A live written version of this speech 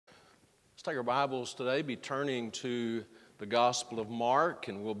Let's take our Bibles today, be turning to the Gospel of Mark,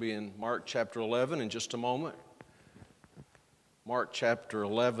 and we'll be in Mark chapter 11 in just a moment. Mark chapter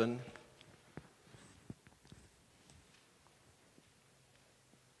 11.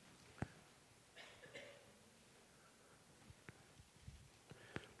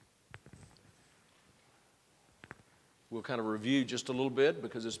 We'll kind of review just a little bit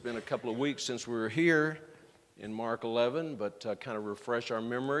because it's been a couple of weeks since we were here in Mark 11, but kind of refresh our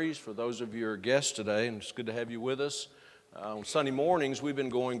memories for those of you who are guests today, and it's good to have you with us. On Sunday mornings, we've been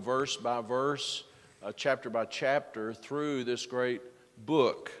going verse by verse, chapter by chapter through this great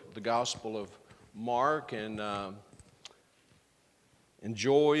book, the Gospel of Mark, and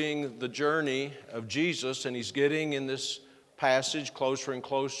enjoying the journey of Jesus, and he's getting in this passage closer and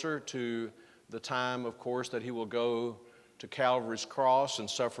closer to the time, of course, that he will go to Calvary's cross and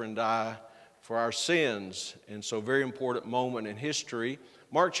suffer and die for our sins. And so very important moment in history.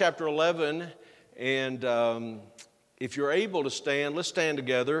 Mark chapter 11, and if you're able to stand, let's stand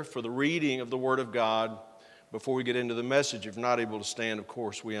together for the reading of the Word of God before we get into the message. If you're not able to stand, of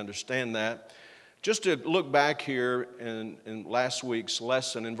course, we understand that. Just to look back here in last week's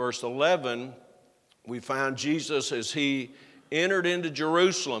lesson, in verse 11, we found Jesus as he entered into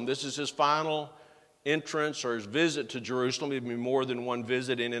Jerusalem. This is his final entrance or his visit to Jerusalem. It'd be more than one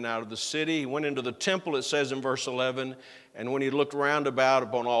visit in and out of the city. He went into the temple, it says in verse 11, and when he looked round about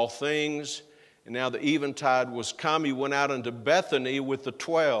upon all things, and now the eventide was come, he went out into Bethany with the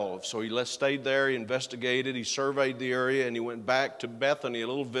 12. So he stayed there, he investigated, he surveyed the area, and he went back to Bethany, a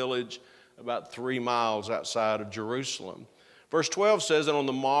little village about 3 miles outside of Jerusalem. Verse 12 says, and on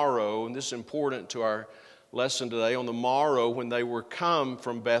the morrow, and this is important to our lesson today, on the morrow when they were come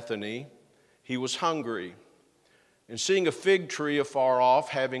from Bethany, he was hungry. And seeing a fig tree afar off,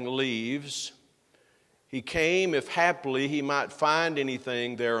 having leaves, he came, if haply he might find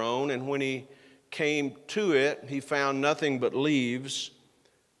anything thereon. And when he came to it, he found nothing but leaves,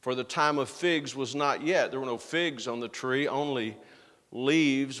 for the time of figs was not yet. There were no figs on the tree, only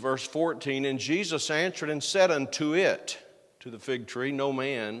leaves. Verse 14, and Jesus answered and said unto it, to the fig tree, no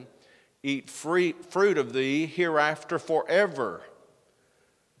man eat fruit of thee hereafter forever.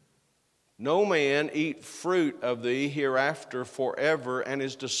 No man eat fruit of thee hereafter forever. And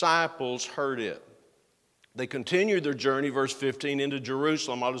his disciples heard it. They continued their journey, verse 15, into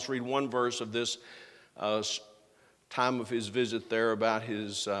Jerusalem. I'll just read one verse of this time of his visit there about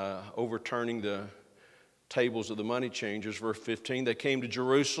his overturning the tables of the money changers. Verse 15, they came to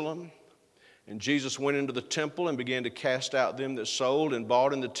Jerusalem, and Jesus went into the temple and began to cast out them that sold and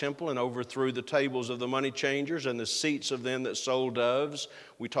bought in the temple, and overthrew the tables of the money changers and the seats of them that sold doves.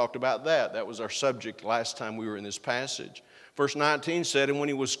 We talked about that. That was our subject last time we were in this passage. Verse 19 said, and when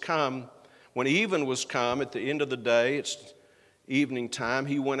even was come at the end of the day, it's evening time,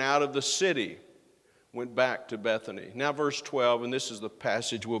 he went out of the city, went back to Bethany. Now verse 12, and this is the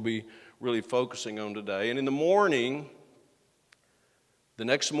passage we'll be really focusing on today. And in the morning, the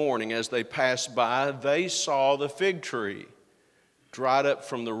next morning, as they passed by, they saw the fig tree dried up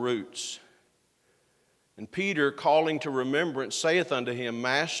from the roots. And Peter, calling to remembrance, saith unto him,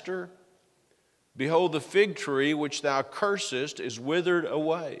 Master, behold, the fig tree which thou cursest is withered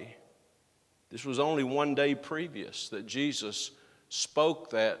away. This was only one day previous that Jesus spoke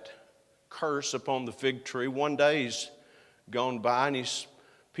that curse upon the fig tree. One day's gone by, and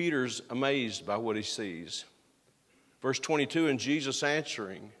Peter's amazed by what he sees. Verse 22, and Jesus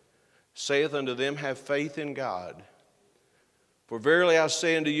answering saith unto them, have faith in God. For verily I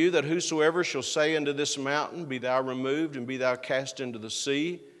say unto you that whosoever shall say unto this mountain, be thou removed and be thou cast into the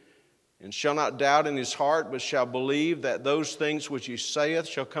sea, and shall not doubt in his heart, but shall believe that those things which he saith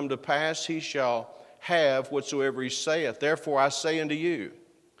shall come to pass, he shall have whatsoever he saith. Therefore I say unto you,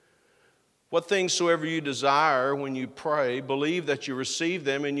 what things soever you desire when you pray, believe that you receive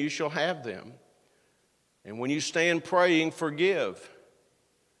them, and you shall have them. And when you stand praying, forgive,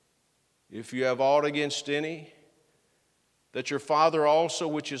 if you have aught against any, that your Father also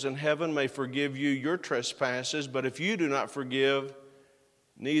which is in heaven may forgive you your trespasses. But if you do not forgive,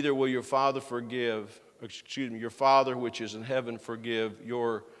 neither will your Father your Father which is in heaven forgive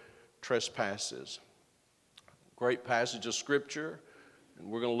your trespasses. Great passage of Scripture, and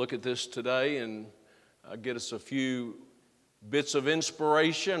we're going to look at this today and get us a few bits of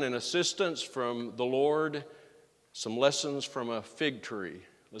inspiration and assistance from the Lord, some lessons from a fig tree.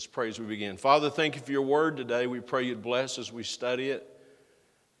 Let's pray as we begin. Father, thank you for your word today. We pray you'd bless as we study it.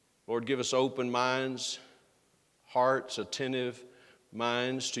 Lord, give us open minds, hearts, attentive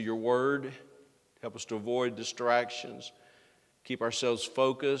minds to your word. Help us to avoid distractions. Keep ourselves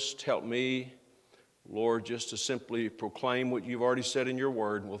focused. Help me Lord, just to simply proclaim what you've already said in your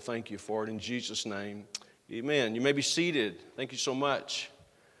word, and we'll thank you for it in Jesus' name. Amen. You may be seated. Thank you so much.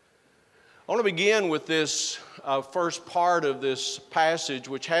 I want to begin with this first part of this passage,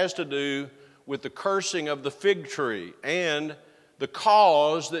 which has to do with the cursing of the fig tree and the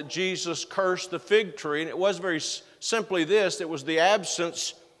cause that Jesus cursed the fig tree. And it was very simply this: it was the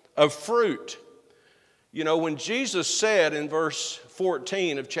absence of fruit. You know, when Jesus said in verse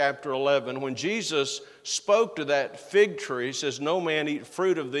 14 of chapter 11, when Jesus spoke to that fig tree, he says, "No man eat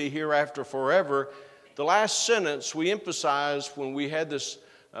fruit of thee hereafter forever." The last sentence we emphasized when we had this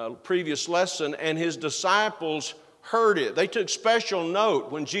previous lesson, and his disciples heard it. They took special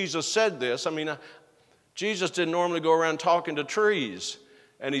note when Jesus said this. I mean, Jesus didn't normally go around talking to trees,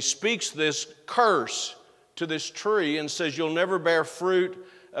 and he speaks this curse to this tree and says, "You'll never bear fruit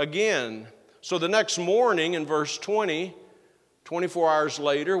again." So the next morning in verse 20, 24 hours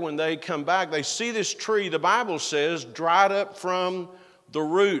later, when they come back, they see this tree, the Bible says, dried up from the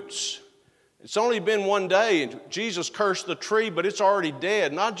roots. It's only been one day, and Jesus cursed the tree, but it's already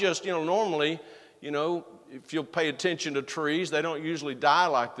dead. Not just, normally, if you'll pay attention to trees, they don't usually die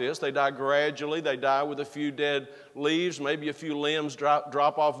like this. They die gradually. They die with a few dead leaves, maybe a few limbs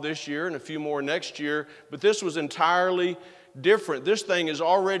drop off this year and a few more next year. But this was entirely different. This thing is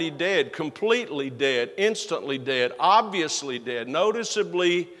already dead, completely dead, instantly dead, obviously dead,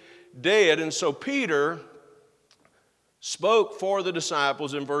 noticeably dead. And so Peter spoke for the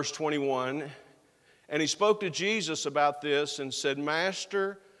disciples in verse 21, and he spoke to Jesus about this and said,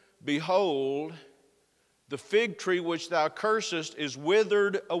 "Master, behold, the fig tree which thou cursest is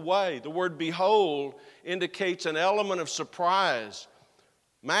withered away." The word behold indicates an element of surprise.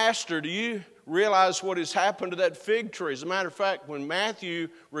 Master, do you realize what has happened to that fig tree? As a matter of fact, when Matthew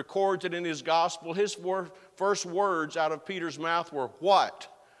records it in his gospel, his first words out of Peter's mouth were, "What?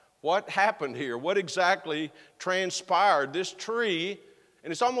 What happened here? What exactly transpired?" This tree,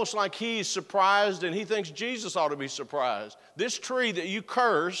 and it's almost like he's surprised and he thinks Jesus ought to be surprised. This tree that you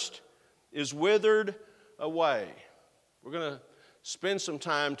cursed is withered away. We're going to spend some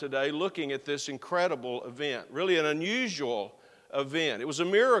time today looking at this incredible event, really an unusual event. It was a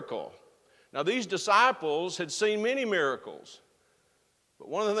miracle. Now, these disciples had seen many miracles, but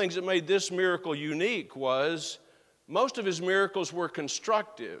one of the things that made this miracle unique was most of his miracles were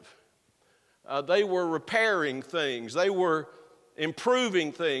constructive. They were repairing things. They were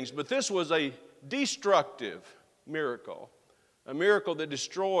improving things. But this was a destructive miracle, a miracle that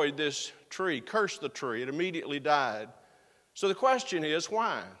destroyed this tree, cursed the tree. It immediately died. So the question is,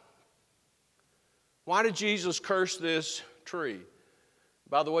 why? Why did Jesus curse this tree?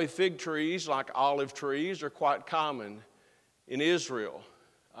 By the way, fig trees, like olive trees, are quite common in Israel.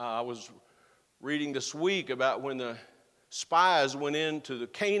 I was reading this week about when the spies went into the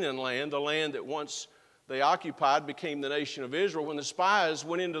Canaan land, the land that once they occupied became the nation of Israel. When the spies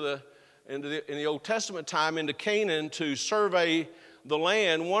went in the Old Testament time into Canaan to survey the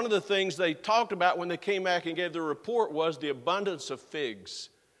land, one of the things they talked about when they came back and gave their report was the abundance of figs.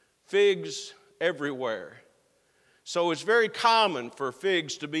 Figs everywhere. So it's very common for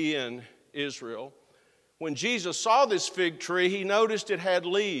figs to be in Israel. When Jesus saw this fig tree, he noticed it had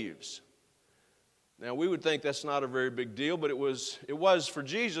leaves. Now, we would think that's not a very big deal, but it was for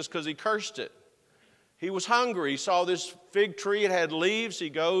Jesus because he cursed it. He was hungry. He saw this fig tree. It had leaves. He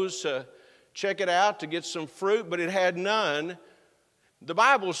goes to check it out to get some fruit, but it had none. The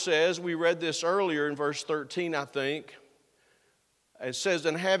Bible says, we read this earlier in verse 13, I think. It says,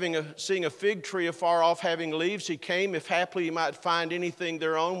 "And seeing a fig tree afar off having leaves, he came, if haply he might find anything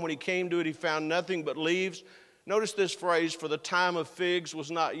thereon. When he came to it, he found nothing but leaves." Notice this phrase, "for the time of figs was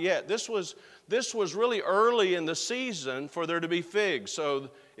not yet." This was really early in the season for there to be figs.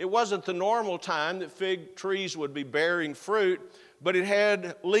 So it wasn't the normal time that fig trees would be bearing fruit, but it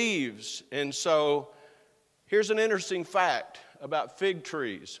had leaves. And so here's an interesting fact about fig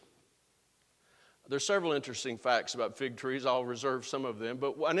trees. There's several interesting facts about fig trees. I'll reserve some of them.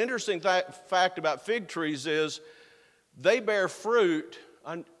 But an interesting fact about fig trees is they bear fruit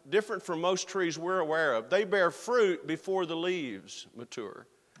different from most trees we're aware of. They bear fruit before the leaves mature.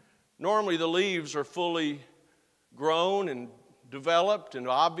 Normally the leaves are fully grown and developed and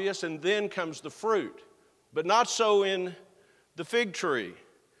obvious, and then comes the fruit. But not so in the fig tree.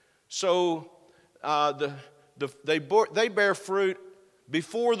 So they bear fruit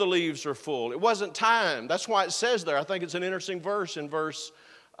before the leaves are full. It wasn't time. That's why it says there, I think it's an interesting verse in verse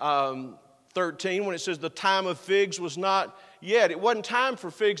 13 when it says the time of figs was not yet. It wasn't time for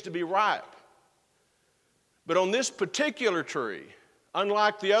figs to be ripe. But on this particular tree,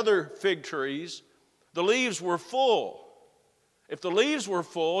 unlike the other fig trees, the leaves were full. If the leaves were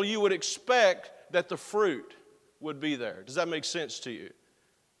full, you would expect that the fruit would be there. Does that make sense to you?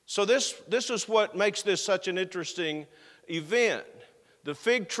 So this is what makes this such an interesting event. The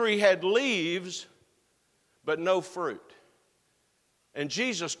fig tree had leaves, but no fruit. And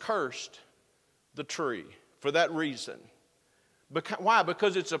Jesus cursed the tree for that reason. Why?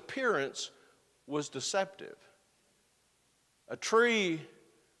 Because its appearance was deceptive. A tree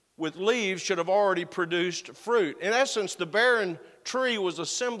with leaves should have already produced fruit. In essence, the barren tree was a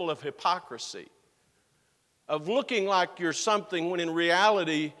symbol of hypocrisy, of looking like you're something when in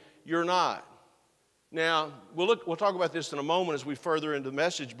reality you're not. Now, we'll talk about this in a moment as we further into the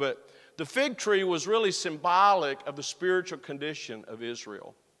message, but the fig tree was really symbolic of the spiritual condition of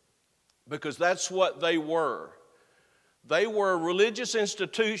Israel, because that's what they were. They were a religious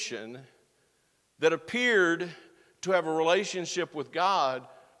institution that appeared to have a relationship with God,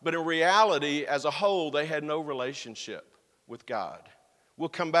 but in reality, as a whole, they had no relationship with God. We'll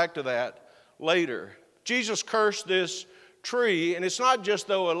come back to that later. Jesus cursed this tree, and it's not just,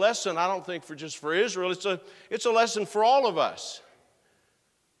 though, a lesson, I don't think, just for Israel. It's a lesson for all of us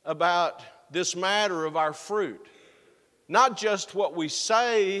about this matter of our fruit. Not just what we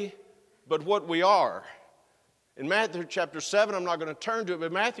say, but what we are. In Matthew chapter 7, I'm not going to turn to it,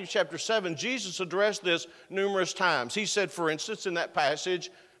 but Matthew chapter 7, Jesus addressed this numerous times. He said, for instance, in that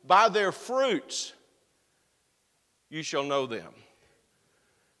passage, by their fruits you shall know them.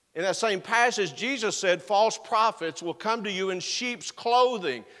 In that same passage, Jesus said, false prophets will come to you in sheep's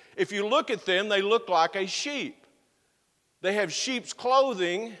clothing. If you look at them, they look like a sheep. They have sheep's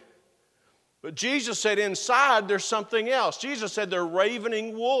clothing, but Jesus said inside there's something else. Jesus said they're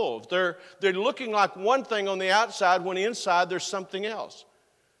ravening wolves. They're looking like one thing on the outside when inside there's something else.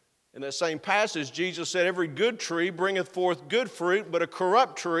 In that same passage, Jesus said, every good tree bringeth forth good fruit, but a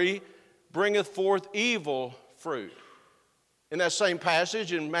corrupt tree bringeth forth evil fruit. In that same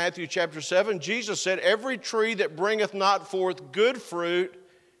passage in Matthew chapter 7, Jesus said, every tree that bringeth not forth good fruit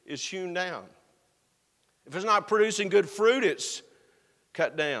is hewn down. If it's not producing good fruit, it's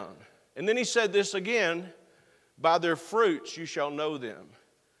cut down. And then he said this again, by their fruits you shall know them.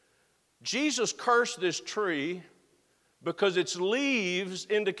 Jesus cursed this tree because its leaves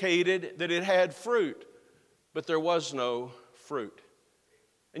indicated that it had fruit, but there was no fruit.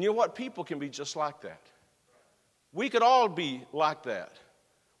 And you know what? People can be just like that. We could all be like that.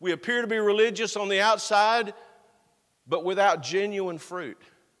 We appear to be religious on the outside, but without genuine fruit.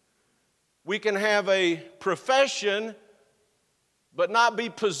 We can have a profession, but not be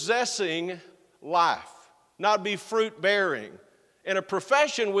possessing life, not be fruit-bearing. And a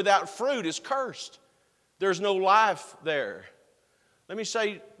profession without fruit is cursed. There's no life there. Let me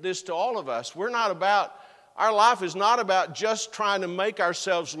say this to all of us. Our life is not about just trying to make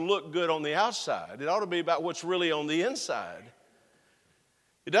ourselves look good on the outside. It ought to be about what's really on the inside.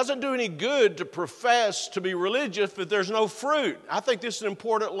 It doesn't do any good to profess to be religious if there's no fruit. I think this is an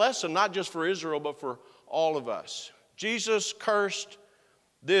important lesson, not just for Israel, but for all of us. Jesus cursed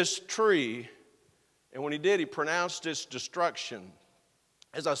this tree, and when he did, he pronounced its destruction.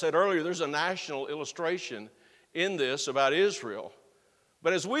 As I said earlier, there's a national illustration in this about Israel.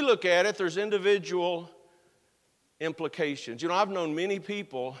 But as we look at it, there's individual implications. You know, I've known many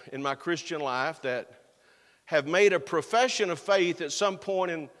people in my Christian life that have made a profession of faith at some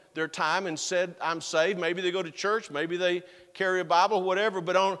point in their time and said, I'm saved. Maybe they go to church, maybe they carry a Bible, whatever,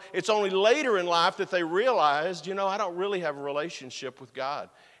 but it's only later in life that they realized, you know, I don't really have a relationship with God.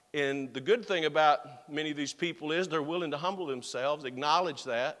 And the good thing about many of these people is they're willing to humble themselves, acknowledge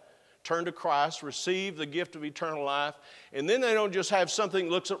that, turn to Christ, receive the gift of eternal life, and then they don't just have something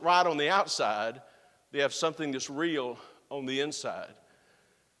that looks right on the outside, they have something that's real on the inside.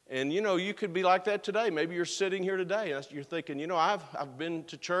 And, you know, you could be like that today. Maybe you're sitting here today and you're thinking, you know, I've been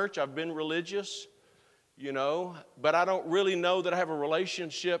to church, I've been religious, you know, but I don't really know that I have a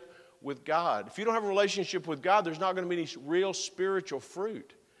relationship with God. If you don't have a relationship with God, there's not going to be any real spiritual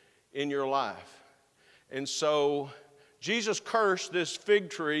fruit in your life. And so Jesus cursed this fig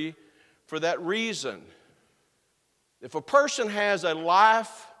tree for that reason. If a person has a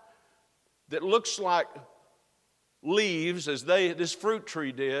life that looks like leaves, as this fruit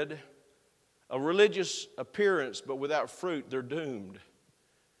tree did, a religious appearance but without fruit, they're doomed.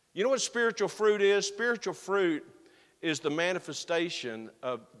 You know what spiritual fruit is? Spiritual fruit is the manifestation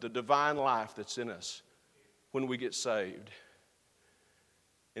of the divine life that's in us when we get saved.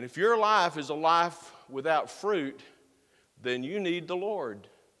 And if your life is a life without fruit, then you need the Lord.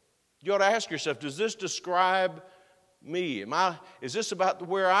 You ought to ask yourself, does this describe me? Is this about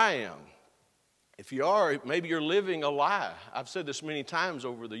where I am? If you are, maybe you're living a lie. I've said this many times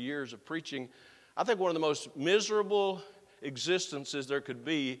over the years of preaching. I think one of the most miserable existences there could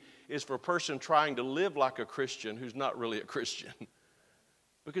be is for a person trying to live like a Christian who's not really a Christian.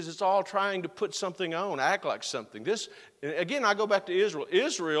 Because it's all trying to put something on, act like something. Again, I go back to Israel.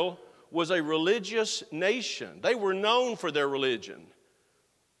 Israel was a religious nation. They were known for their religion.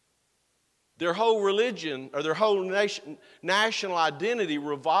 Their whole religion, or their whole national identity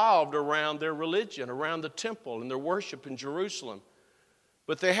revolved around their religion, around the temple and their worship in Jerusalem.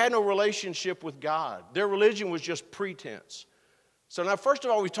 But they had no relationship with God. Their religion was just pretense. So now, first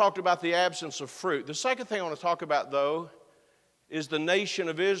of all, we talked about the absence of fruit. The second thing I want to talk about, though, is the nation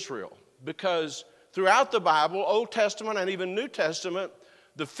of Israel. Because throughout the Bible, Old Testament and even New Testament,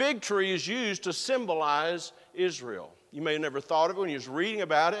 the fig tree is used to symbolize Israel. You may have never thought of it when you was reading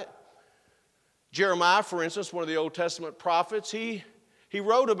about it. Jeremiah, for instance, one of the Old Testament prophets, he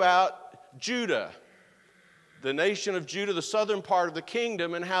wrote about Judah, the nation of Judah, the southern part of the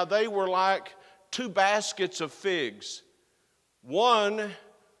kingdom, and how they were like two baskets of figs. One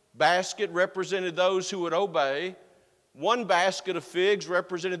basket represented those who would obey. One basket of figs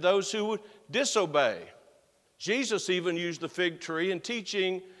represented those who would disobey. Jesus even used the fig tree in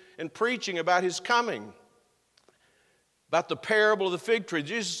teaching and preaching about his coming, about the parable of the fig tree.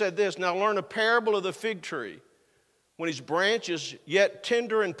 Jesus said this, "Now learn a parable of the fig tree. When his branch is yet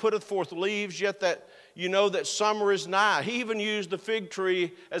tender and putteth forth leaves, yet that you know that summer is nigh." He even used the fig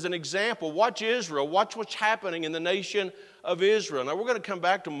tree as an example. Watch Israel. Watch what's happening in the nation of Israel. Now we're going to come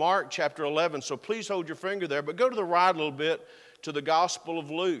back to Mark chapter 11, so please hold your finger there. But go to the right a little bit to the Gospel of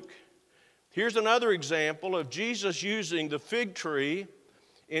Luke. Here's another example of Jesus using the fig tree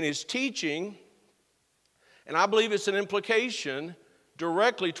in his teaching. And I believe it's an implication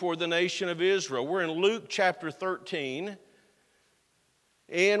directly toward the nation of Israel. We're in Luke chapter 13.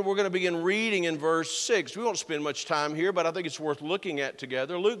 And we're going to begin reading in verse 6. We won't spend much time here, but I think it's worth looking at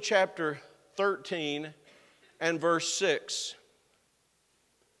together. Luke chapter 13 and verse 6.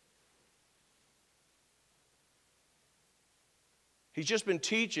 He's just been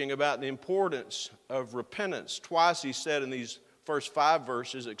teaching about the importance of repentance. Twice he said in these first 5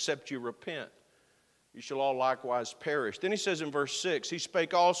 verses, "Except you repent, you shall all likewise perish." Then he says in verse 6, "He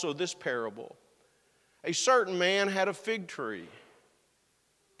spake also this parable. A certain man had a fig tree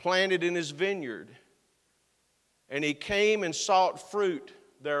planted in his vineyard, and he came and sought fruit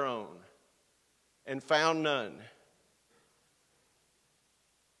thereon, and found none.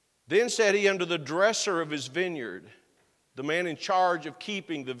 Then said he unto the dresser of his vineyard," the man in charge of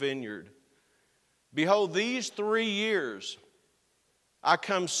keeping the vineyard, "Behold, these 3 years I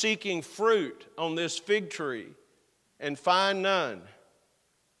come seeking fruit on this fig tree, and find none.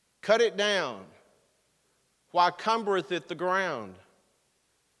 Cut it down. Why cumbereth it the ground?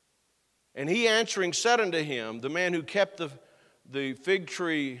 And he answering said unto him," the man who kept the fig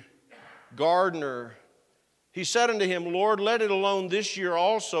tree gardener, he said unto him, "Lord, let it alone this year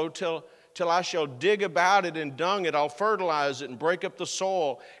also till I shall dig about it and dung it. I'll fertilize it and break up the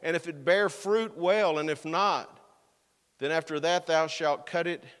soil. And if it bear fruit, well, and if not, then after that thou shalt cut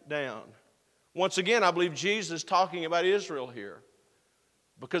it down." Once again, I believe Jesus is talking about Israel here,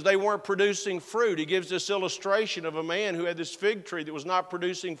 because they weren't producing fruit. He gives this illustration of a man who had this fig tree that was not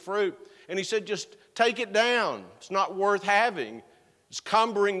producing fruit. And he said, just take it down. It's not worth having. It's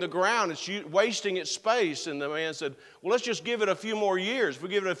cumbering the ground. It's wasting its space. And the man said, "Well, let's just give it a few more years." If we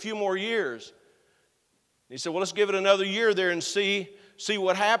give it a few more years. He said, "Well, let's give it another year there and see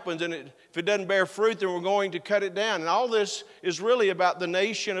what happens. And if it doesn't bear fruit, then we're going to cut it down." And all this is really about the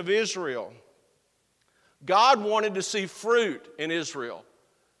nation of Israel. God wanted to see fruit in Israel.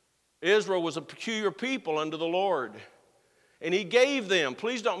 Israel was a peculiar people unto the Lord. And he gave them,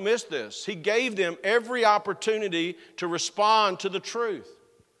 please don't miss this, he gave them every opportunity to respond to the truth.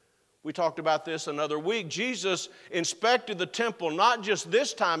 We talked about this another week. Jesus inspected the temple, not just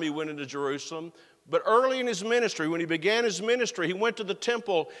this time he went into Jerusalem, but early in his ministry. When he began his ministry, he went to the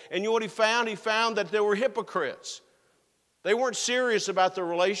temple, and you know what he found? He found that there were hypocrites. They weren't serious about their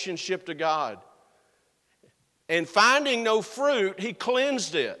relationship to God. And finding no fruit, he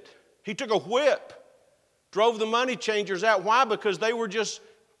cleansed it. He took a whip, drove the money changers out. Why? Because they were just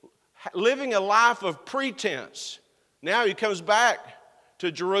living a life of pretense. Now he comes back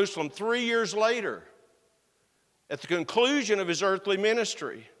to Jerusalem 3 years later at the conclusion of his earthly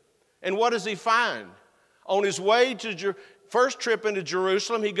ministry. And what does he find? On his way to first trip into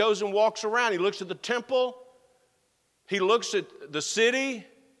Jerusalem, he goes and walks around. He looks at the temple. He looks at the city.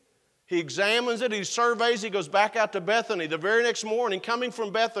 He examines it, he surveys, he goes back out to Bethany. The very next morning, coming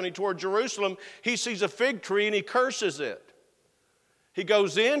from Bethany toward Jerusalem, he sees a fig tree and he curses it. He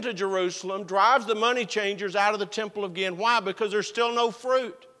goes into Jerusalem, drives the money changers out of the temple again. Why? Because there's still no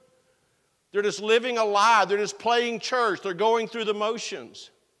fruit. They're just living a lie. They're just playing church. They're going through the motions.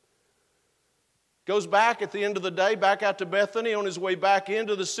 Goes back at the end of the day, back out to Bethany. On his way back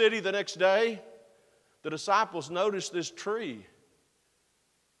into the city the next day, the disciples noticed this tree,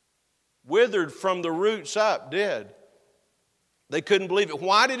 withered from the roots up, dead. They couldn't believe it.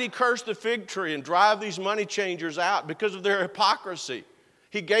 Why did he curse the fig tree and drive these money changers out? Because of their hypocrisy.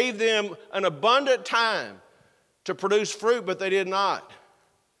 He gave them an abundant time to produce fruit, but they did not.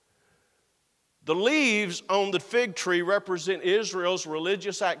 The leaves on the fig tree represent Israel's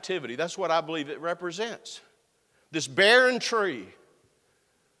religious activity. That's what I believe it represents. This barren tree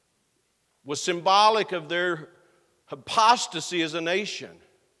was symbolic of their apostasy as a nation.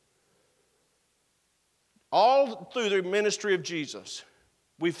 All through the ministry of Jesus,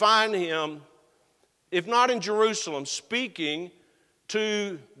 we find him, if not in Jerusalem, speaking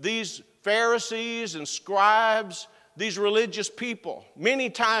to these Pharisees and scribes, these religious people, many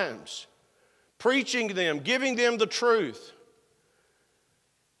times, preaching to them, giving them the truth.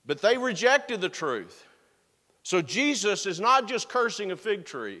 But they rejected the truth. So Jesus is not just cursing a fig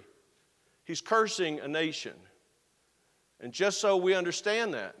tree, he's cursing a nation. And just so we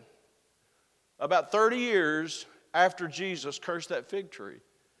understand that, about 30 years after Jesus cursed that fig tree,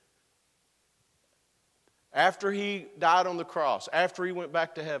 after he died on the cross, after he went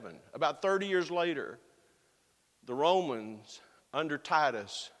back to heaven, about 30 years later, the Romans under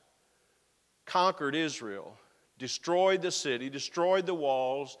Titus conquered Israel, destroyed the city, destroyed the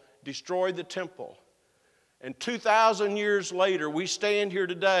walls, destroyed the temple. And 2,000 years later, we stand here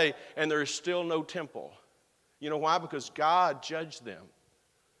today and there is still no temple. You know why? Because God judged them.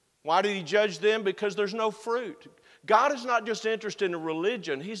 Why did he judge them? Because there's no fruit. God is not just interested in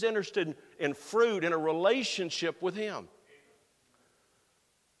religion. He's interested in fruit, in a relationship with him.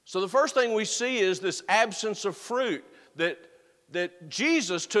 So the first thing we see is this absence of fruit that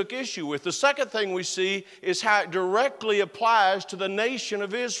Jesus took issue with. The second thing we see is how it directly applies to the nation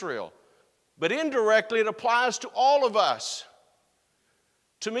of Israel. But indirectly, it applies to all of us.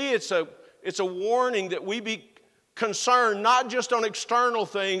 To me, it's a warning that we be concerned not just on external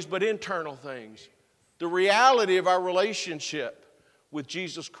things, but internal things. The reality of our relationship with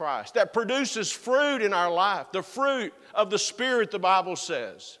Jesus Christ that produces fruit in our life. The fruit of the Spirit, the Bible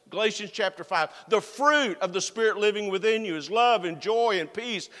says. Galatians chapter 5. The fruit of the Spirit living within you is love and joy and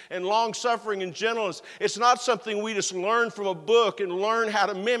peace and long-suffering and gentleness. It's not something we just learn from a book and learn how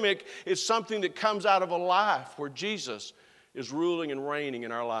to mimic. It's something that comes out of a life where Jesus is ruling and reigning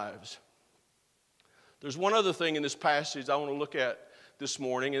in our lives. There's one other thing in this passage I want to look at this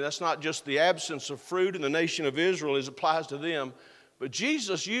morning, and that's not just the absence of fruit in the nation of Israel as it applies to them, but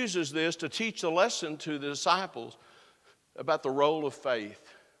Jesus uses this to teach the lesson to the disciples about the role of faith.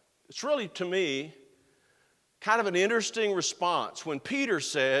 It's really, to me, kind of an interesting response. When Peter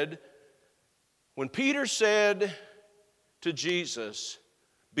said to Jesus,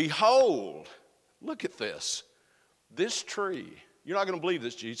 "Behold," look at this tree. You're not going to believe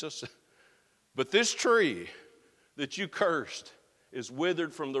this, Jesus. But this tree that you cursed is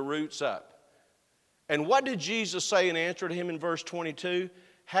withered from the roots up. And what did Jesus say in answer to him in verse 22?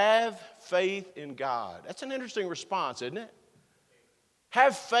 Have faith in God. That's an interesting response, isn't it?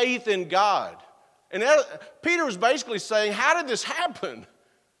 Have faith in God. And Peter was basically saying, how did this happen?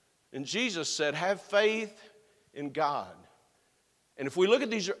 And Jesus said, have faith in God. And if we look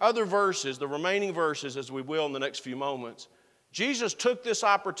at these other verses, the remaining verses, as we will in the next few moments, Jesus took this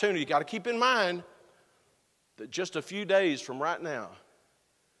opportunity. You've got to keep in mind that just a few days from right now,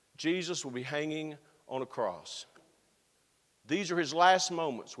 Jesus will be hanging on a cross. These are his last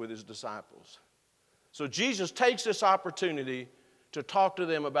moments with his disciples. So Jesus takes this opportunity to talk to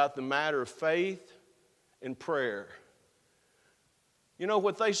them about the matter of faith and prayer. You know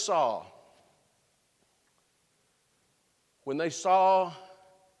what they saw? When they saw,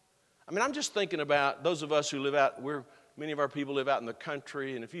 I'm just thinking about those of us who live out, many of our people live out in the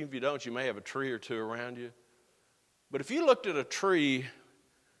country, and if you don't, you may have a tree or two around you. But if you looked at a tree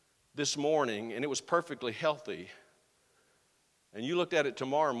this morning and it was perfectly healthy, and you looked at it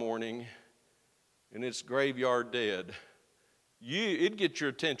tomorrow morning and it's graveyard dead, it'd get your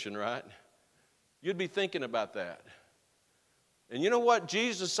attention, right? You'd be thinking about that. And you know what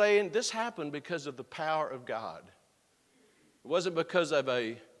Jesus is saying? This happened because of the power of God. It wasn't because of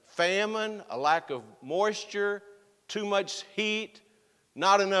a famine, a lack of moisture, too much heat,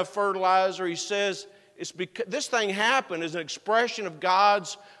 not enough fertilizer. He says it's because this thing happened as an expression of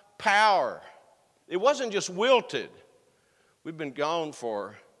God's power. It wasn't just wilted. We've been gone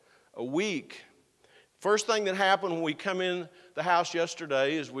for a week. First thing that happened when we come in the house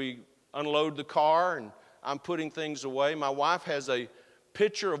yesterday is we unload the car and I'm putting things away. My wife has a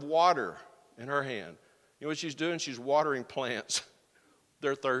pitcher of water in her hand. You know what she's doing? She's watering plants.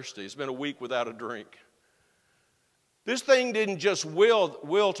 They're thirsty. It's been a week without a drink. This thing didn't just wilt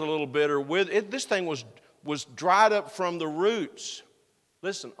a little bit, this thing was dried up from the roots.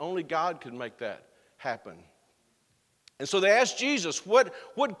 Listen, only God could make that happen. And so they asked Jesus,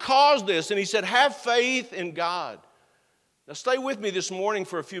 what caused this? And he said, have faith in God. Now stay with me this morning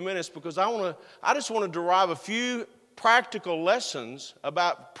for a few minutes, because I just want to derive a few practical lessons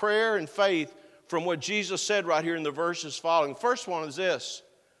about prayer and faith from what Jesus said right here in the verses following. First one is this.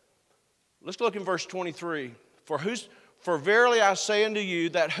 Let's look in verse 23. For verily I say unto you,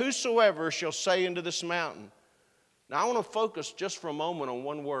 that whosoever shall say unto this mountain. Now I want to focus just for a moment on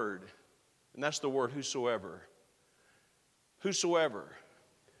one word, and that's the word whosoever. Whosoever.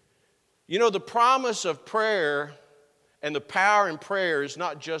 You know, the promise of prayer and the power in prayer is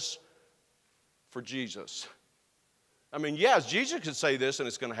not just for Jesus. I mean, yes, Jesus could say this and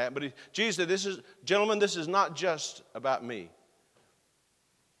it's going to happen, but Jesus said, gentlemen, this is not just about me.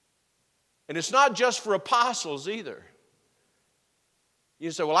 And it's not just for apostles either.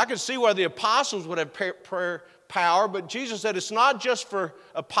 You say, well, I can see why the apostles would have prayer power, but Jesus said it's not just for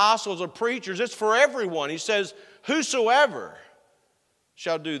apostles or preachers, it's for everyone. He says, whosoever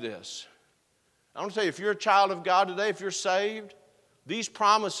shall do this. I want to tell you, if you're a child of God today, if you're saved, these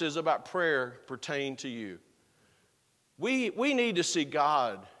promises about prayer pertain to you. We need to see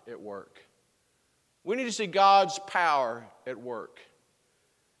God at work. We need to see God's power at work.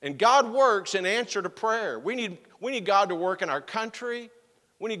 And God works in answer to prayer. We need God to work in our country.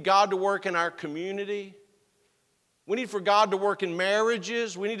 We need God to work in our community. We need for God to work in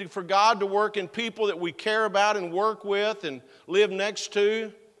marriages. We need for God to work in people that we care about and work with and live next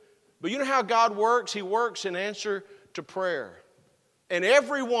to. But you know how God works? He works in answer to prayer. And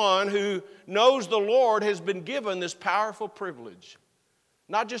everyone who knows the Lord has been given this powerful privilege.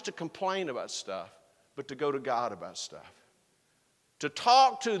 Not just to complain about stuff, but to go to God about stuff. To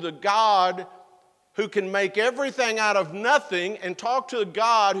talk to the God who can make everything out of nothing, and talk to a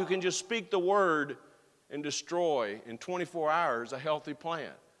God who can just speak the word and destroy in 24 hours a healthy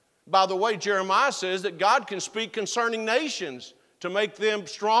plant. By the way, Jeremiah says that God can speak concerning nations to make them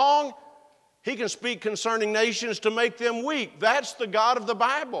strong. He can speak concerning nations to make them weak. That's the God of the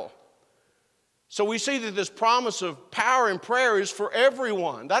Bible. So we see that this promise of power in prayer is for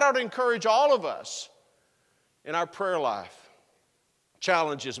everyone. That ought to encourage all of us in our prayer life.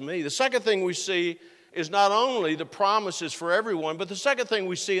 Challenges me. The second thing we see is not only the promises for everyone, but the second thing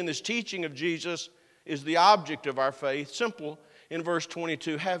we see in this teaching of Jesus is the object of our faith. Simple, in verse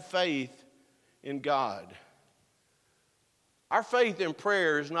 22, have faith in God. Our faith in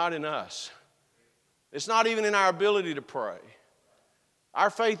prayer is not in us. It's not even in our ability to pray.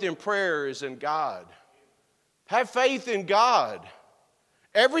 Our faith in prayer is in God. Have faith in God.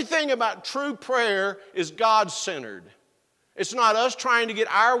 Everything about true prayer is God-centered. It's not us trying to get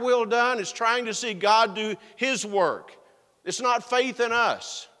our will done. It's trying to see God do His work. It's not faith in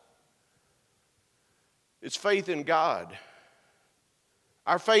us. It's faith in God.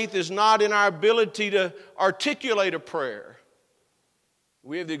 Our faith is not in our ability to articulate a prayer.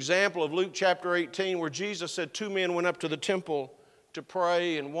 We have the example of Luke chapter 18 where Jesus said 2 men went up to the temple to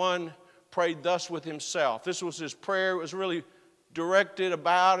pray, and one prayed thus with himself. This was his prayer. It was really directed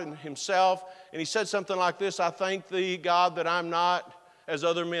about himself. And he said something like this: I thank thee, God, that I'm not as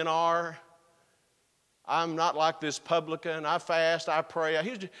other men are. I'm not like this publican. I fast, I pray.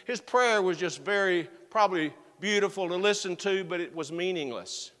 His prayer was just very, probably beautiful to listen to, but it was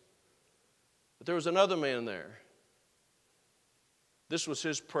meaningless. But there was another man there. This was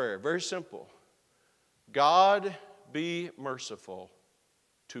his prayer, very simple. God, be merciful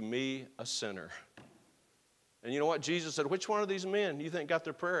to me, a sinner. And you know what? Jesus said, which one of these men do you think got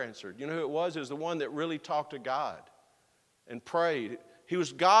their prayer answered? You know who it was? It was the one that really talked to God and prayed. He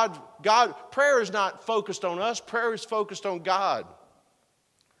was God. Prayer is not focused on us. Prayer is focused on God.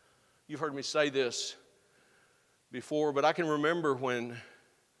 You've heard me say this before, but I can remember when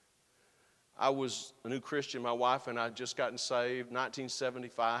I was a new Christian. My wife and I had just gotten saved,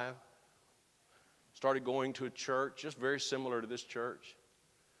 1975. Started going to a church just very similar to this church.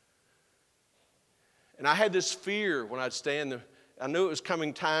 And I had this fear when I'd stand there. I knew it was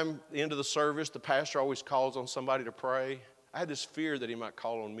coming time, the end of the service. The pastor always calls on somebody to pray. I had this fear that he might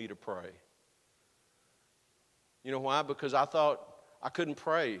call on me to pray. You know why? Because I thought I couldn't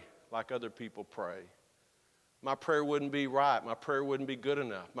pray like other people pray. My prayer wouldn't be right. My prayer wouldn't be good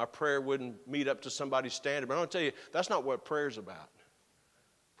enough. My prayer wouldn't meet up to somebody's standard. But I want to tell you, that's not what prayer's about.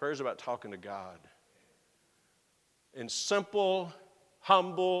 Prayer's about talking to God. In simple,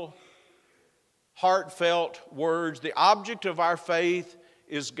 humble, heartfelt words. The object of our faith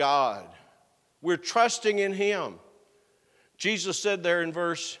is God. We're trusting in Him. Jesus said there in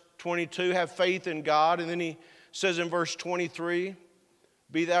verse 22, have faith in God. And then he says in verse 23,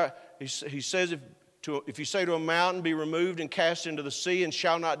 he says, if you say to a mountain, be removed and cast into the sea, and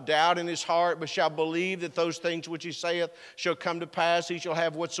shall not doubt in his heart, but shall believe that those things which he saith shall come to pass, he shall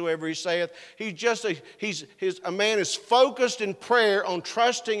have whatsoever he saith. A man is focused in prayer on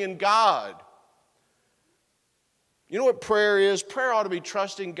trusting in God. You know what prayer is? Prayer ought to be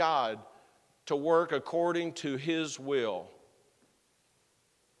trusting God to work according to his will.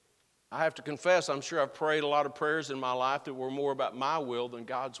 I have to confess, I'm sure I've prayed a lot of prayers in my life that were more about my will than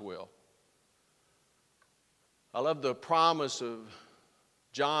God's will. I love the promise of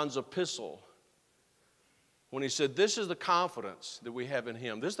John's epistle when he said, this is the confidence that we have in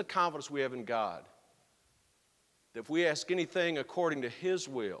him. This is the confidence we have in God. That if we ask anything according to his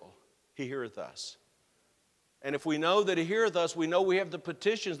will, he heareth us. And if we know that he heareth us, we know we have the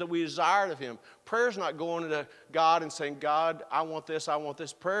petitions that we desired of him. Prayer is not going to God and saying, God, I want this, I want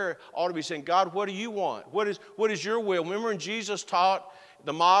this. Prayer ought to be saying, God, what do you want? What is your will? Remember when Jesus taught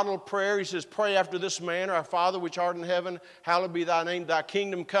the model of prayer? He says, pray after this manner, our Father which art in heaven, hallowed be thy name, thy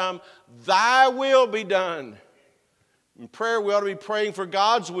kingdom come, thy will be done. In prayer, we ought to be praying for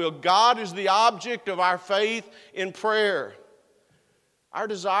God's will. God is the object of our faith in prayer. Our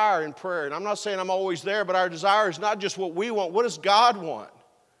desire in prayer, and I'm not saying I'm always there, but our desire is not just what we want. What does God want?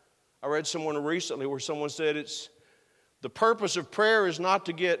 I read someone recently where someone said the purpose of prayer is not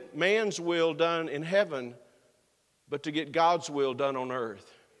to get man's will done in heaven, but to get God's will done on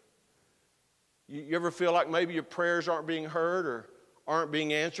earth. You ever feel like maybe your prayers aren't being heard or aren't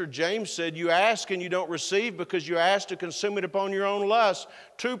being answered? James said, you ask and you don't receive because you ask to consume it upon your own lust.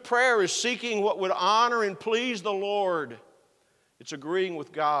 True prayer is seeking what would honor and please the Lord. It's agreeing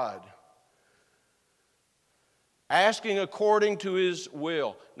with God. Asking according to his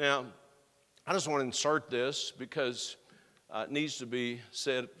will. Now, I just want to insert this because it needs to be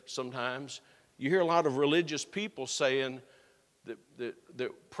said sometimes. You hear a lot of religious people saying that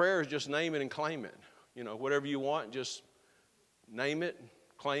prayer is just name it and claim it. You know, whatever you want, just name it,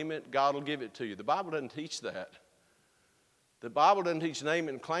 claim it, God will give it to you. The Bible doesn't teach that. The Bible doesn't teach name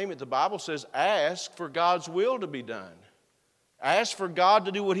it and claim it. The Bible says ask for God's will to be done. Ask for God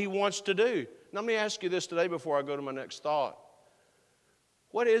to do what he wants to do. Now, let me ask you this today before I go to my next thought.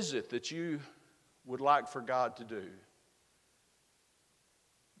 What is it that you would like for God to do?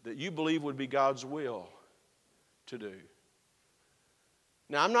 That you believe would be God's will to do?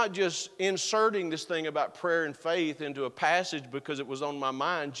 Now, I'm not just inserting this thing about prayer and faith into a passage because it was on my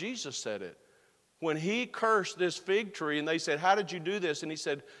mind. Jesus said it. When he cursed this fig tree and they said, how did you do this? And he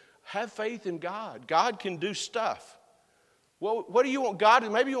said, have faith in God. God can do stuff. Well, what do you want God to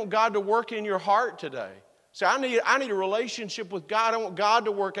do? Maybe you want God to work in your heart today. Say, I need a relationship with God. I want God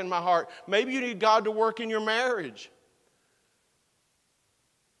to work in my heart. Maybe you need God to work in your marriage.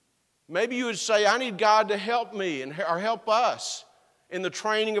 Maybe you would say, I need God to help me or help us in the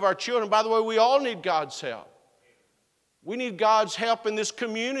training of our children. By the way, we all need God's help. We need God's help in this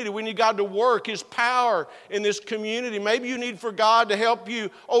community. We need God to work his power in this community. Maybe you need for God to help you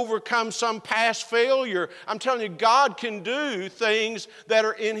overcome some past failure. I'm telling you, God can do things that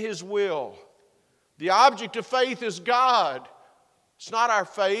are in his will. The object of faith is God. It's not our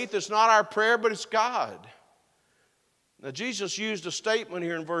faith, it's not our prayer, but it's God. Now, Jesus used a statement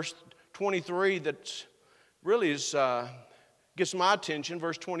here in verse 23 that really gets my attention.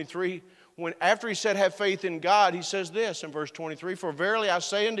 Verse 23, after he said, have faith in God, he says this in verse 23, for verily I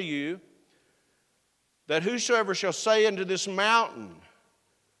say unto you, that whosoever shall say unto this mountain,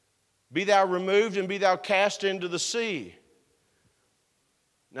 be thou removed and be thou cast into the sea.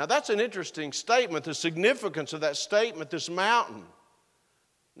 Now that's an interesting statement, the significance of that statement, this mountain.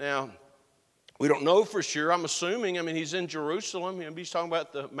 Now, we don't know for sure. I'm assuming, he's in Jerusalem. He's talking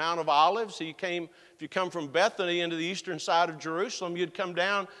about the Mount of Olives. If you come from Bethany into the eastern side of Jerusalem, you'd come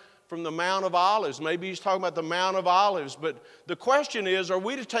down from the Mount of Olives. Maybe he's talking about the Mount of Olives. But the question is, are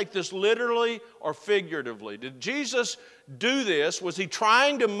we to take this literally or figuratively? Did Jesus do this? Was he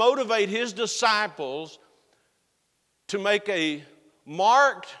trying to motivate his disciples to make a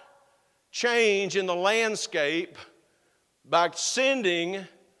marked change in the landscape by sending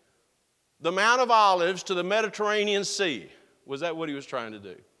the Mount of Olives to the Mediterranean Sea? Was that what he was trying to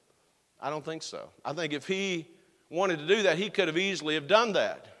do? I don't think so. I think if he wanted to do that, he could have easily have done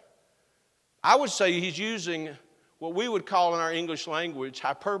that. I would say he's using what we would call in our English language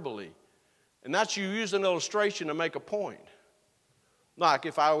hyperbole. And that's you use an illustration to make a point. Like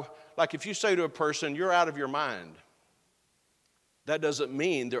if you say to a person, you're out of your mind, that doesn't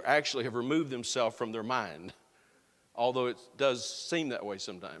mean they actually have removed themselves from their mind, although it does seem that way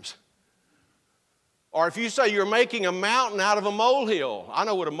sometimes. Or if you say you're making a mountain out of a molehill. I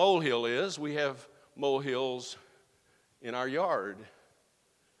know what a molehill is. We have molehills in our yard.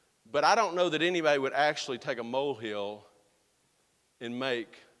 But I don't know that anybody would actually take a molehill and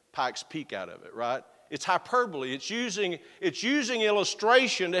make Pikes Peak out of it, right? It's hyperbole. It's using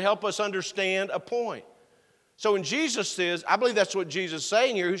illustration to help us understand a point. So when Jesus says, I believe that's what Jesus is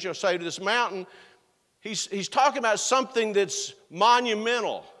saying here, who shall say to this mountain, he's talking about something that's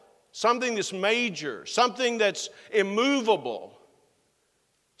monumental, something that's major, something that's immovable,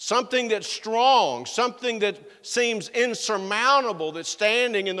 something that's strong, something that seems insurmountable that's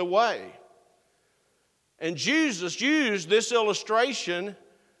standing in the way. And Jesus used this illustration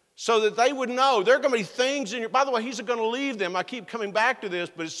so that they would know there are going to be things in your... By the way, he's going to leave them. I keep coming back to this,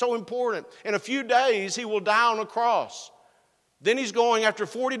 but it's so important. In a few days, he will die on a cross. Then he's going after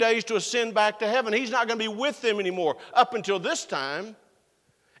 40 days to ascend back to heaven. He's not going to be with them anymore. Up until this time,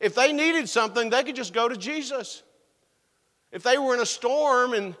 if they needed something, they could just go to Jesus. If they were in a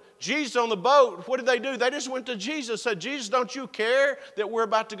storm and Jesus on the boat, what did they do? They just went to Jesus, said, Jesus, don't you care that we're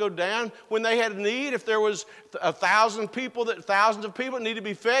about to go down? When they had a need, if there was thousands of people that need to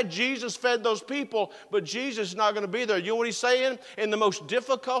be fed, Jesus fed those people, but Jesus is not going to be there. You know what he's saying? In the most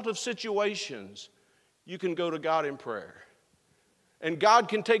difficult of situations, you can go to God in prayer. And God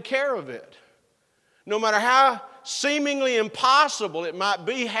can take care of it. No matter how seemingly impossible it might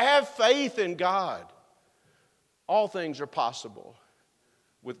be, have faith in God. All things are possible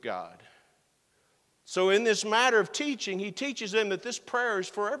with God. So in this matter of teaching, he teaches them that this prayer is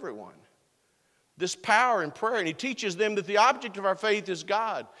for everyone. This power in prayer. And he teaches them that the object of our faith is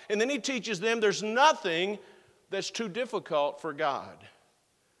God. And then he teaches them there's nothing that's too difficult for God.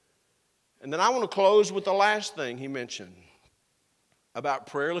 And then I want to close with the last thing he mentioned about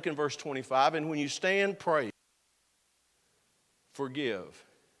prayer. Look in verse 25. And when you stand, pray. Forgive.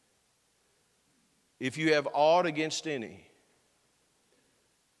 If you have aught against any.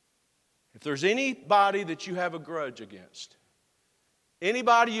 If there's anybody that you have a grudge against,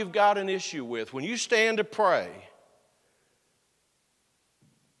 anybody you've got an issue with, when you stand to pray,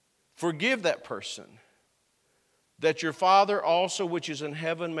 forgive that person, that your Father also which is in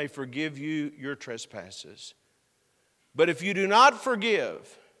heaven may forgive you your trespasses. But if you do not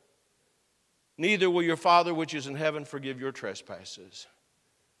forgive, neither will your Father which is in heaven forgive your trespasses.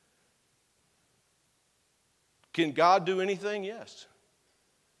 Can God do anything? Yes.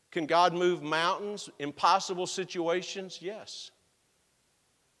 Can God move mountains, impossible situations? Yes.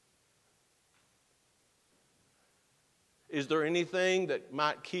 Is there anything that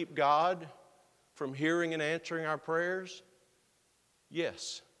might keep God from hearing and answering our prayers?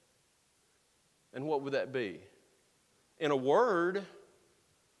 Yes. And what would that be? In a word,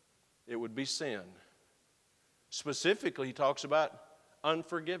 it would be sin. Specifically, he talks about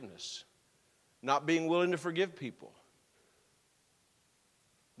unforgiveness. Not being willing to forgive people.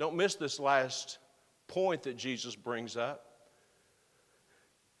 Don't miss this last point that Jesus brings up.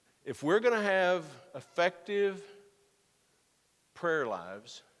 If we're going to have effective prayer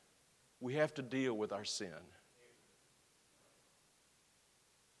lives, we have to deal with our sin.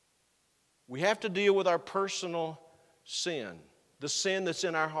 We have to deal with our personal sin, the sin that's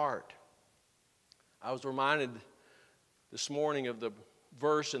in our heart. I was reminded this morning of the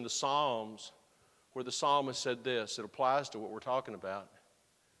verse in the Psalms where the psalmist said this. It applies to what we're talking about.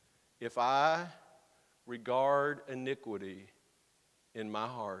 If I regard iniquity in my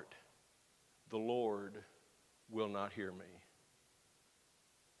heart, the Lord will not hear me.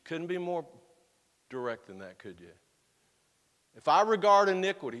 Couldn't be more direct than that, could you? If I regard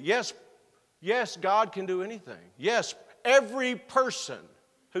iniquity, yes, God can do anything. Yes, every person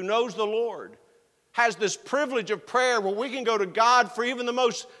who knows the Lord has this privilege of prayer where we can go to God for even the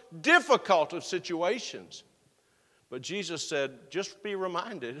most difficult of situations. But Jesus said, just be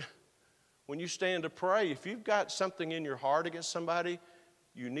reminded, when you stand to pray, if you've got something in your heart against somebody,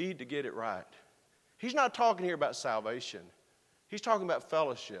 you need to get it right. He's not talking here about salvation. He's talking about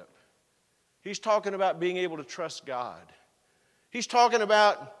fellowship. He's talking about being able to trust God. He's talking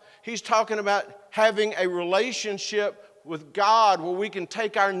about having a relationship with God where we can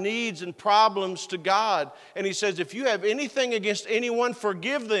take our needs and problems to God. And he says, if you have anything against anyone,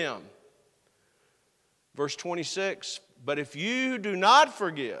 forgive them. Verse 26, but if you do not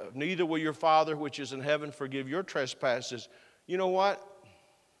forgive, neither will your Father which is in heaven forgive your trespasses. You know what?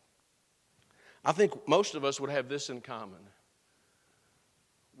 I think most of us would have this in common.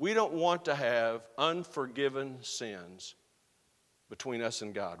 We don't want to have unforgiven sins between us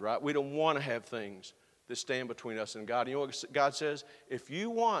and God, right? We don't want to have things that stand between us and God. You know what God says? If you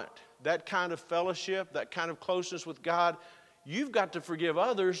want that kind of fellowship, that kind of closeness with God, you've got to forgive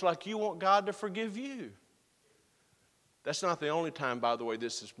others like you want God to forgive you. That's not the only time, by the way,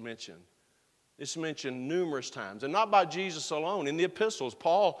 this is mentioned. It's mentioned numerous times, and not by Jesus alone. In the epistles,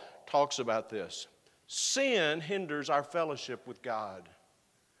 Paul talks about this. Sin hinders our fellowship with God.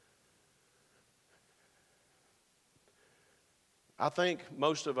 I think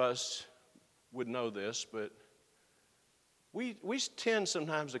most of us would know this, but we tend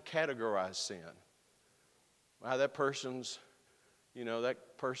sometimes to categorize sin. Wow, that person's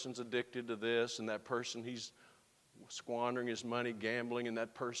addicted to this, and that person, he's squandering his money gambling, and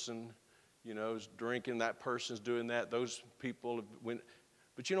that person, is drinking, that person's doing that. Those people,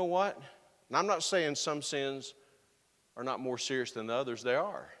 but you know what? And I'm not saying some sins are not more serious than others. They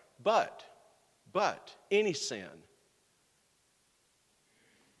are. But any sin,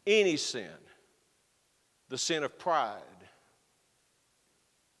 the sin of pride,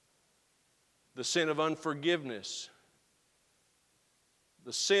 the sin of unforgiveness,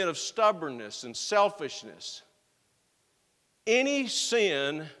 the sin of stubbornness and selfishness, any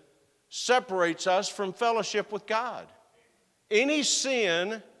sin separates us from fellowship with God. Any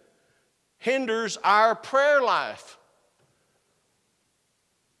sin hinders our prayer life.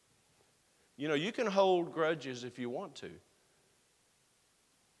 You can hold grudges if you want to,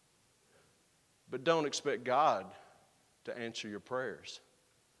 but don't expect God to answer your prayers.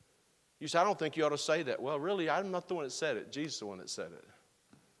 You say, I don't think you ought to say that. Well, really, I'm not the one that said it. Jesus is the one that said it.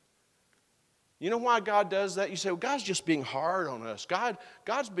 You know why God does that? You say, well, God's just being hard on us.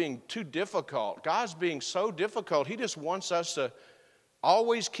 God's being too difficult. God's being so difficult. He just wants us to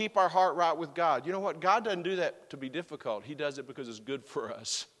always keep our heart right with God. You know what? God doesn't do that to be difficult. He does it because it's good for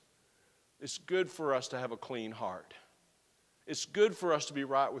us. It's good for us to have a clean heart. It's good for us to be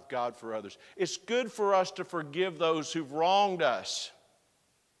right with God for others. It's good for us to forgive those who've wronged us.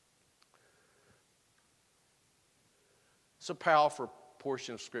 It's a powerful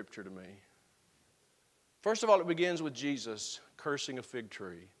portion of Scripture to me. First of all, it begins with Jesus cursing a fig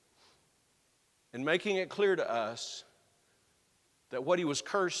tree and making it clear to us that what he was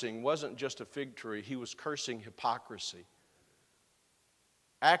cursing wasn't just a fig tree. He was cursing hypocrisy.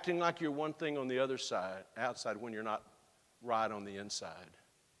 Acting like you're one thing on the outside when you're not right on the inside.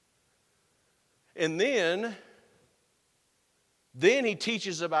 And then he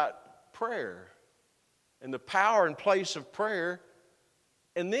teaches about prayer and the power and place of prayer.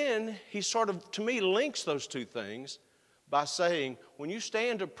 And then he sort of, to me, links those two things by saying, when you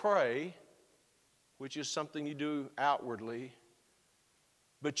stand to pray, which is something you do outwardly,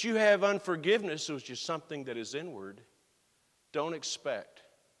 but you have unforgiveness, which is something that is inward, don't expect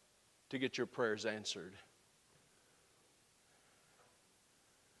to get your prayers answered.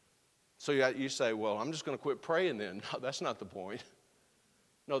 So you say, well, I'm just going to quit praying then. No, that's not the point.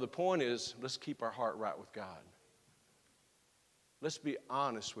 No, the point is, let's keep our heart right with God. Let's be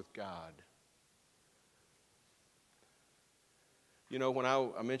honest with God. When I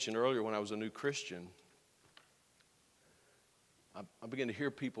mentioned earlier when I was a new Christian, I began to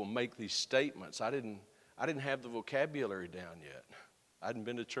hear people make these statements. I didn't have the vocabulary down yet. I hadn't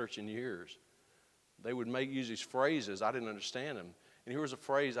been to church in years. They would use these phrases. I didn't understand them. And here was a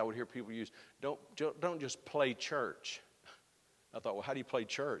phrase I would hear people use: don't just play church. I thought, well, how do you play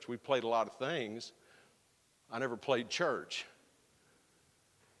church? We played a lot of things. I never played church.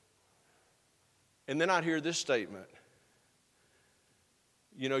 And then I'd hear this statement.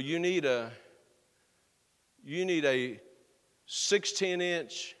 You need a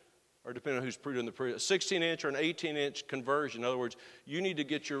 16-inch, or depending on who's doing the prayer, a 16-inch or an 18-inch conversion. In other words, you need to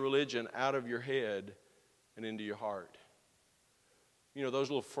get your religion out of your head and into your heart. Those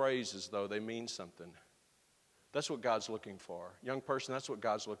little phrases, though, they mean something. That's what God's looking for. Young person, that's what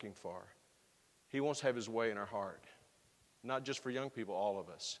God's looking for. He wants to have his way in our heart. Not just for young people, all of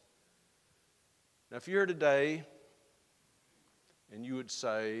us. Now, if you're here today and you would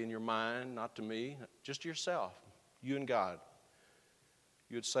say in your mind, not to me, just to yourself, you and God,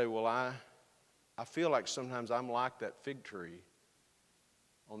 you would say, well, I feel like sometimes I'm like that fig tree.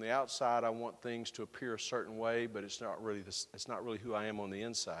 On the outside, I want things to appear a certain way, but it's not really who I am on the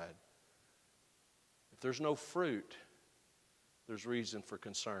inside. If there's no fruit, there's reason for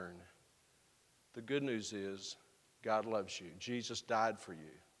concern. The good news is God loves you. Jesus died for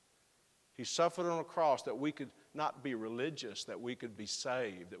you. He suffered on a cross that we could not be religious, that we could be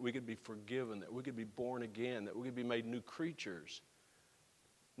saved, that we could be forgiven, that we could be born again, that we could be made new creatures.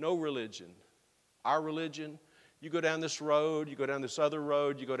 No religion. Our religion, you go down this road, you go down this other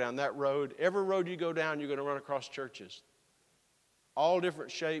road, you go down that road. Every road you go down, you're going to run across churches. All different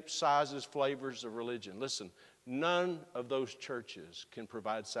shapes, sizes, flavors of religion. Listen, none of those churches can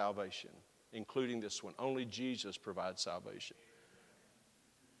provide salvation. including this one. Only Jesus provides salvation.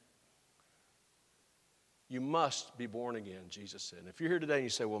 You must be born again, Jesus said. And if you're here today and you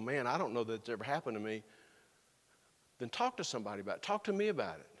say, well, man, I don't know that it's ever happened to me, then talk to somebody about it. Talk to me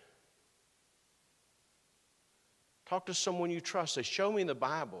about it. Talk to someone you trust. Say, show me in the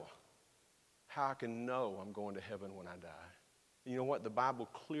Bible how I can know I'm going to heaven when I die. And you know what? The Bible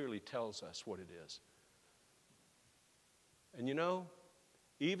clearly tells us what it is. And you know,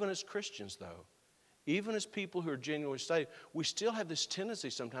 even as Christians, though, even as people who are genuinely saved, we still have this tendency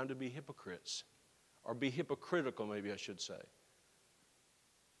sometimes to be hypocrites. Or be hypocritical, maybe I should say.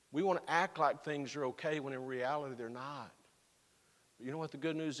 We want to act like things are okay when in reality they're not. But you know what the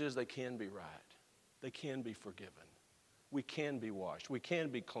good news is? They can be right. They can be forgiven. We can be washed. We can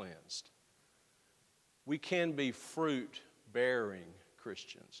be cleansed. We can be fruit-bearing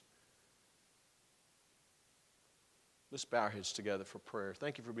Christians. Let's bow our heads together for prayer.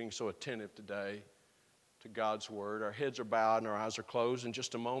 Thank you for being so attentive today to God's Word. Our heads are bowed and our eyes are closed. In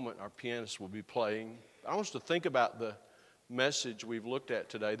just a moment, our pianist will be playing. I want us to think about the message we've looked at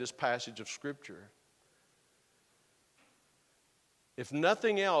today, this passage of Scripture. If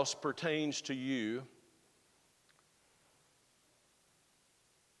nothing else pertains to you,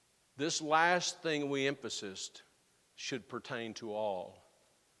 this last thing we emphasized should pertain to all.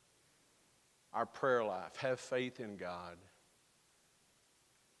 Our prayer life. Have faith in God.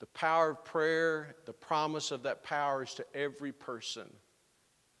 The power of prayer, the promise of that power is to every person.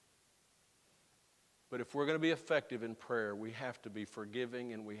 But if we're going to be effective in prayer, we have to be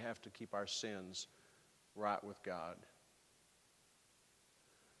forgiving and we have to keep our sins right with God.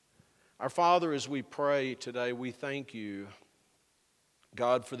 Our Father, as we pray today, we thank you,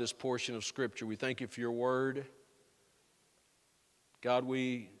 God, for this portion of Scripture. We thank you for your word. God,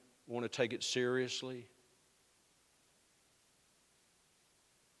 we want to take it seriously.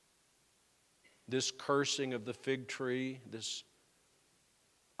 This cursing of the fig tree, this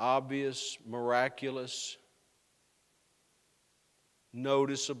obvious, miraculous,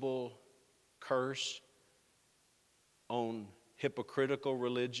 noticeable curse on hypocritical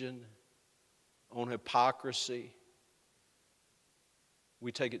religion, on hypocrisy.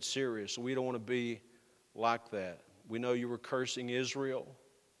 We take it serious. We don't want to be like that. We know you were cursing Israel.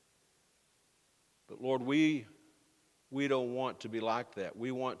 But Lord, we don't want to be like that.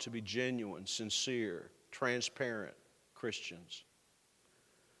 We want to be genuine, sincere, transparent Christians.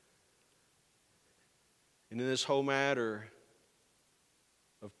 And in this whole matter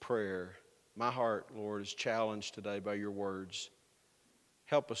of prayer, my heart, Lord, is challenged today by your words.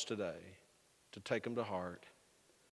 Help us today to take them to heart.